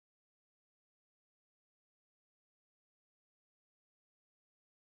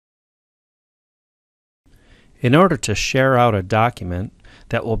In order to share out a document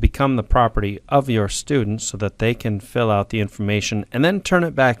that will become the property of your students so that they can fill out the information and then turn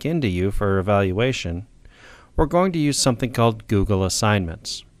it back into you for evaluation, we're going to use something called Google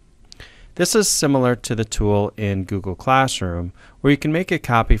Assignments. This is similar to the tool in Google Classroom where you can make a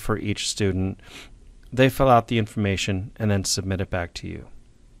copy for each student, they fill out the information, and then submit it back to you.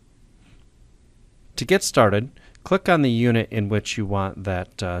 To get started, click on the unit in which you want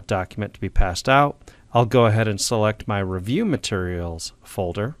that document to be passed out. I'll go ahead and select my Review Materials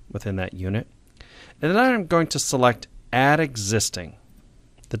folder within that unit, and then I'm going to select Add Existing.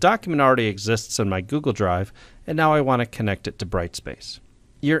 The document already exists in my Google Drive, and now I want to connect it to Brightspace.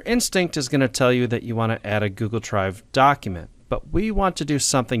 Your instinct is going to tell you that you want to add a Google Drive document, but we want to do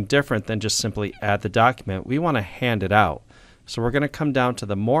something different than just simply add the document. We want to hand it out. So we're going to come down to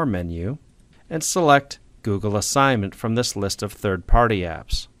the More menu and select Google Assignment from this list of third-party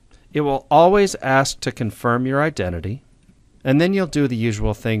apps. It will always ask to confirm your identity, and then you'll do the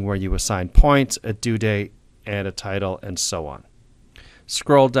usual thing where you assign points, a due date, and a title, and so on.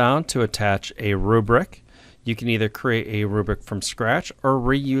 Scroll down to attach a rubric. You can either create a rubric from scratch or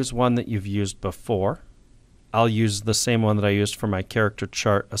reuse one that you've used before. I'll use the same one that I used for my character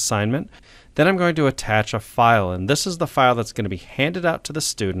chart assignment. Then I'm going to attach a file, and this is the file that's going to be handed out to the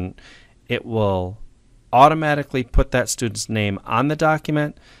student. It will automatically put that student's name on the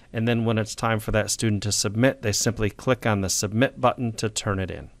document, and then when it's time for that student to submit, they simply click on the Submit button to turn it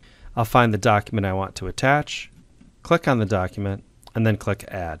in. I'll find the document I want to attach, click on the document, and then click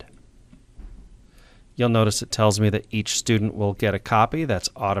Add. You'll notice it tells me that each student will get a copy. That's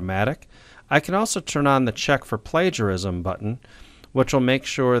automatic. I can also turn on the Check for Plagiarism button, which will make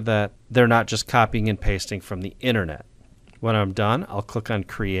sure that they're not just copying and pasting from the internet. When I'm done, I'll click on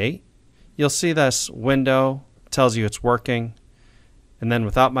Create. You'll see this window tells you it's working, and then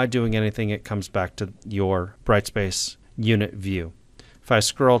without my doing anything, it comes back to your Brightspace unit view. If I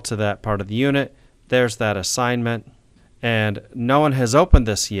scroll to that part of the unit, there's that assignment, and no one has opened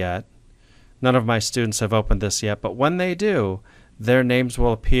this yet. None of my students have opened this yet, but when they do, their names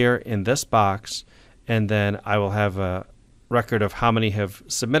will appear in this box, and then I will have a record of how many have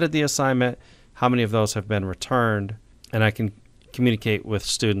submitted the assignment, how many of those have been returned, and I can communicate with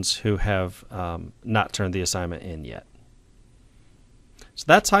students who have not turned the assignment in yet. So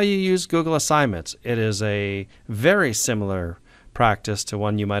that's how you use Google Assignments. It is a very similar practice to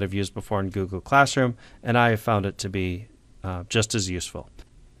one you might have used before in Google Classroom, and I have found it to be just as useful.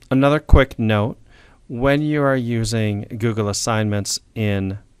 Another quick note, when you are using Google Assignments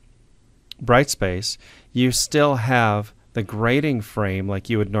in Brightspace, you still have the grading frame like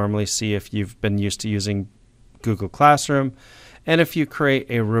you would normally see if you've been used to using Google Classroom. And if you create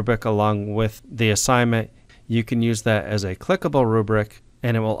a rubric along with the assignment, you can use that as a clickable rubric,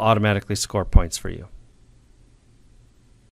 and it will automatically score points for you.